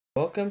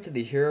Welcome to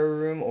the Hero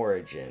Room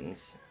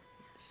Origins.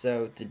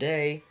 So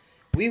today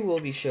we will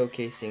be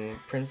showcasing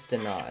Prince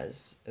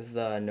Denas,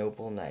 the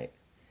Noble Knight.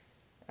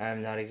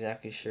 I'm not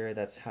exactly sure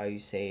that's how you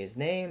say his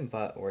name,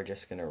 but we're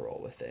just gonna roll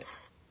with it.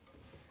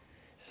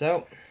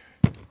 So,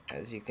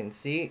 as you can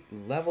see,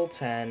 level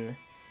 10,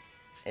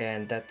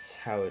 and that's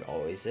how it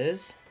always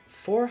is.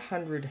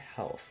 400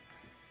 health.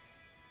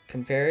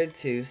 Compared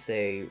to,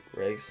 say,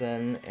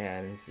 Regson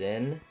and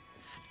Zin,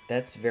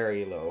 that's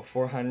very low.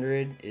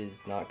 400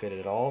 is not good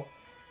at all.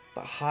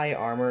 But high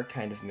armor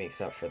kind of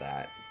makes up for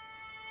that.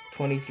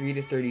 23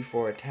 to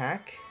 34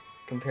 attack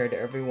compared to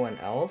everyone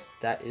else.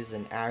 That is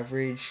an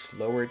average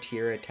lower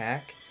tier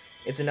attack.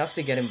 It's enough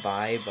to get him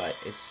by, but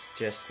it's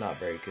just not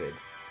very good.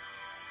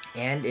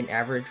 And an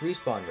average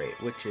respawn rate,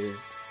 which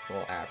is,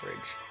 well, average.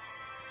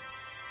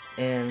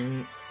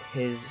 And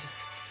his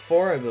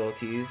four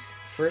abilities,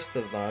 first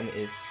of them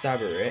is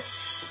Sabarit.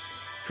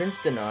 Prince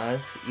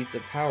Denas eats a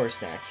power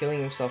snack,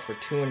 healing himself for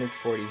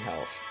 240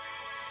 health.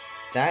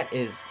 That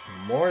is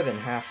more than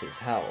half his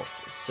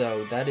health,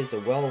 so that is a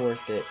well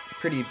worth it,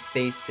 pretty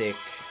basic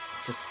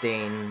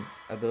sustain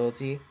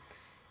ability.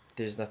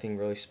 There's nothing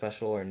really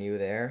special or new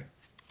there.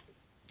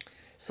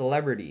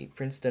 Celebrity.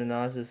 Prince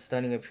Denas'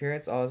 stunning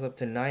appearance allows up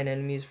to 9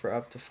 enemies for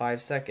up to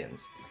 5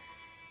 seconds.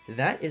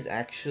 That is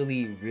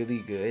actually really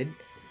good.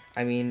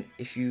 I mean,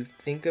 if you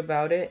think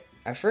about it,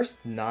 at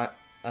first not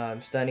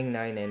stunning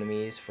 9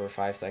 enemies for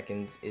 5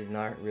 seconds is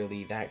not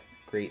really that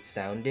great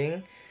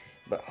sounding.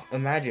 But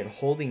imagine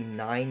holding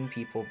 9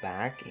 people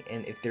back,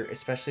 and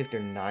especially if they're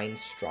 9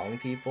 strong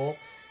people,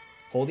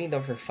 holding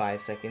them for 5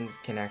 seconds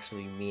can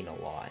actually mean a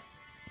lot.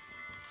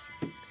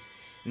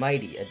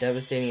 Mighty, a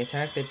devastating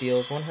attack that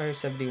deals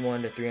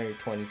 171 to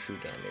 320 true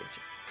damage.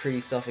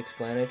 Pretty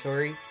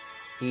self-explanatory.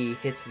 He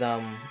hits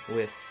them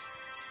with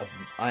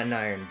an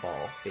iron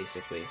ball,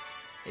 basically.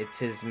 It's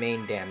his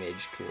main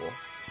damage tool.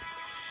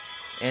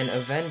 And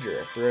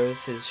Avenger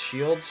throws his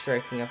shield,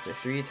 striking up to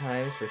 3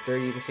 times for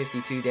 30 to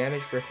 52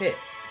 damage per hit.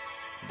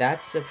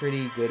 That's a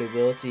pretty good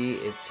ability.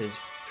 It's his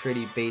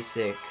pretty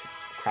basic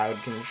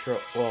crowd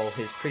control,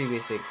 his pretty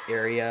basic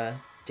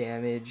area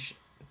damage,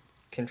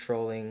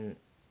 controlling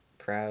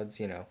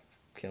crowds,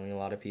 killing a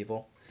lot of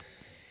people.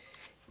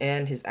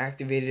 And his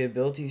activated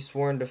ability,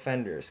 Sworn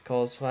Defenders,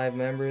 calls 5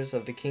 members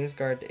of the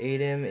Kingsguard to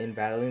aid him in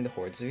battling the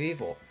hordes of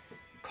evil.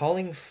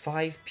 Calling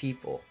 5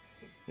 people.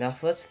 Now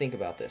let's think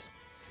about this.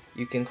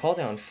 You can call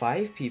down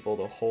 5 people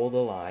to hold a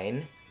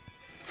line,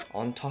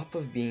 on top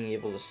of being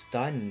able to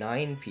stun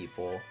 9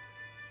 people.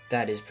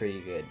 That is pretty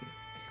good.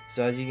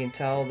 So as you can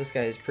tell, this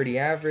guy is pretty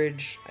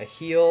average. A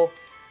heal,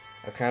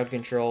 a crowd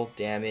control,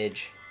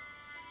 damage,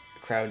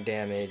 crowd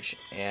damage,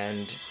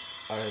 and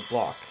a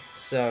block.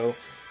 So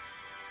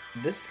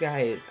this guy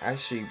is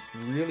actually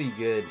really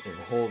good in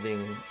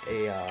holding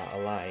a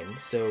line.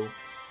 So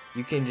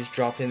you can just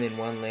drop him in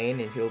one lane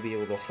and he'll be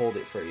able to hold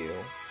it for you.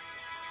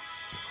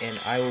 And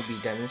I will be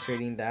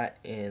demonstrating that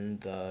in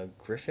the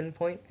Griffin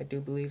Point, I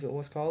do believe it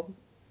was called.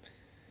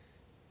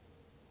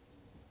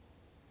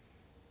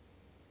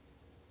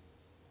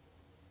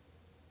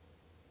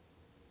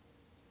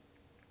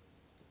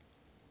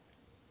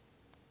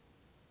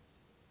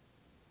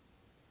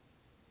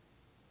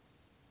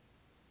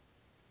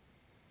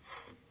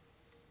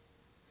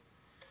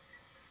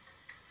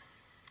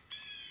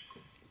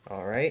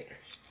 Alright.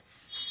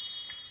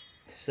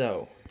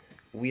 So,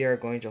 we are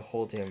going to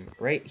hold him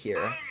right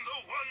here.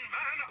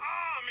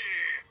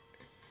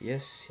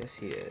 Yes,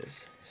 he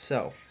is.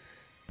 So,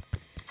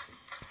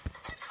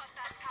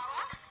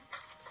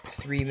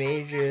 3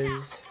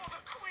 mages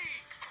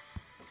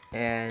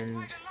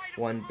and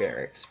 1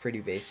 barracks.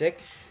 Pretty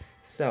basic.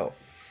 So,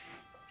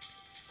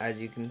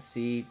 as you can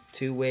see,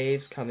 2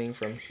 waves coming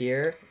from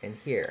here and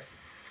here.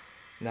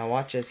 Now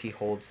watch as he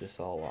holds this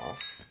all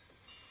off.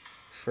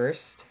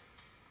 First,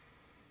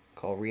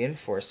 call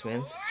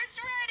reinforcements.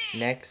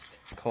 Next,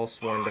 call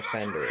Sworn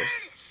Defenders.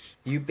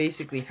 You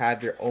basically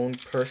have your own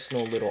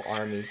personal little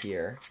army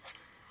here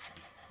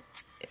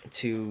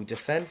to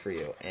defend for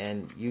you,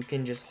 and you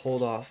can just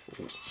hold off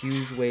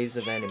huge waves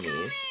of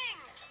enemies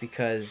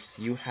because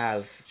you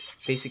have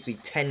basically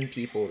 10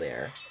 people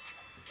there.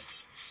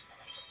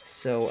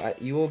 So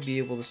you will be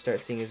able to start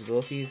seeing his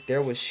abilities.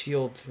 There was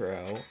Shield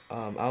Throw.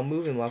 I'll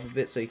move him up a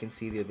bit so you can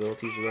see the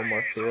abilities a little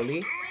more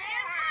clearly.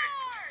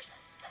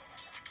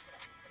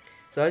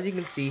 So as you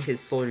can see, his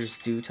soldiers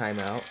do time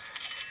out.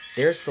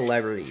 They're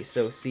celebrities,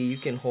 so see, you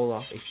can hold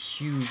off a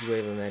huge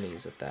wave of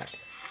enemies with that.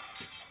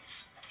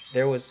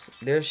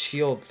 There's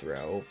Shield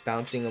Throw,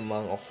 bouncing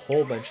among a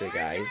whole bunch of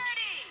guys.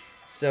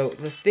 So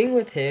the thing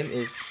with him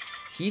is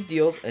he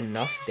deals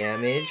enough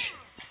damage.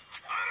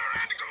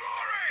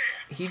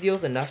 He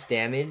deals enough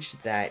damage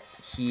that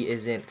he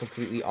isn't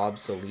completely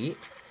obsolete,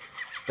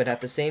 but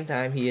at the same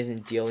time, he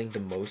isn't dealing the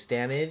most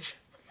damage.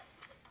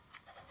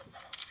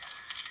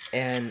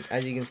 And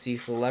as you can see,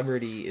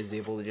 Celebrity is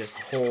able to just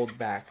hold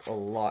back a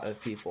lot of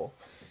people.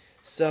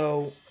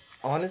 So,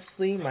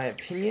 honestly, my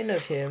opinion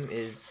of him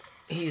is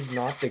he's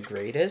not the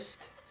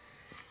greatest,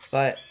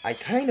 but I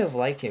kind of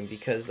like him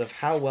because of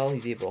how well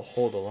he's able to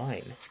hold a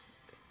line.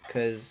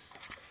 because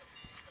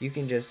you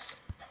can just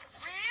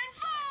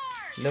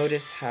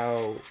notice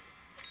how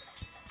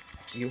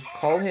you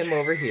call him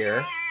over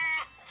here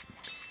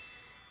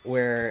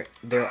where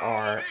there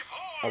are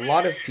a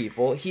lot of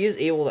people. He is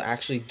able to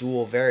actually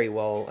duel very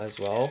well as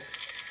well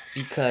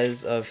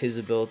because of his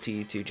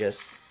ability to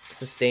just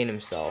sustain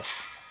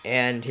himself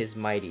and his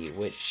mighty,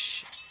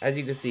 which, as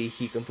you can see,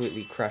 he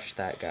completely crushed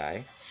that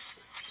guy.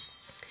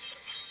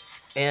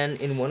 And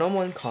in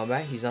one-on-one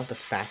combat, he's not the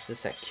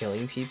fastest at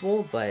killing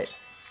people, but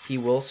he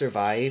will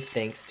survive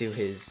thanks to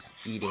his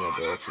eating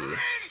ability.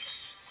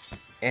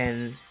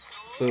 And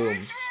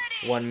boom,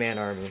 one-man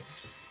army.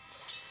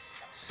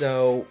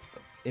 So,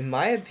 in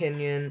my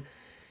opinion,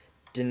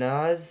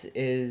 Denas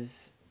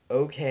is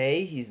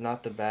okay. He's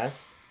not the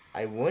best.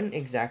 I wouldn't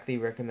exactly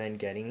recommend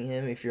getting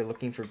him if you're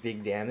looking for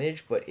big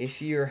damage, but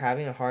if you're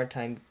having a hard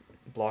time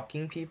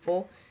blocking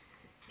people,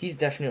 he's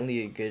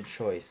definitely a good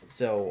choice.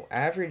 So,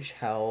 average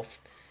health,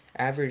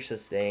 average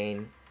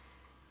sustain,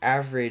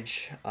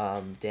 average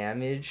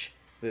damage,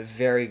 but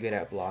very good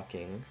at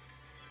blocking.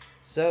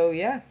 So,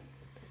 yeah,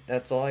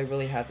 that's all I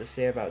really have to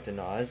say about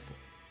Denas.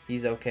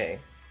 He's okay.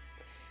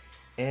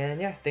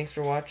 And yeah, thanks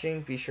for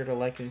watching. Be sure to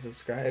like and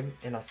subscribe,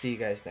 and I'll see you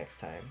guys next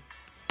time.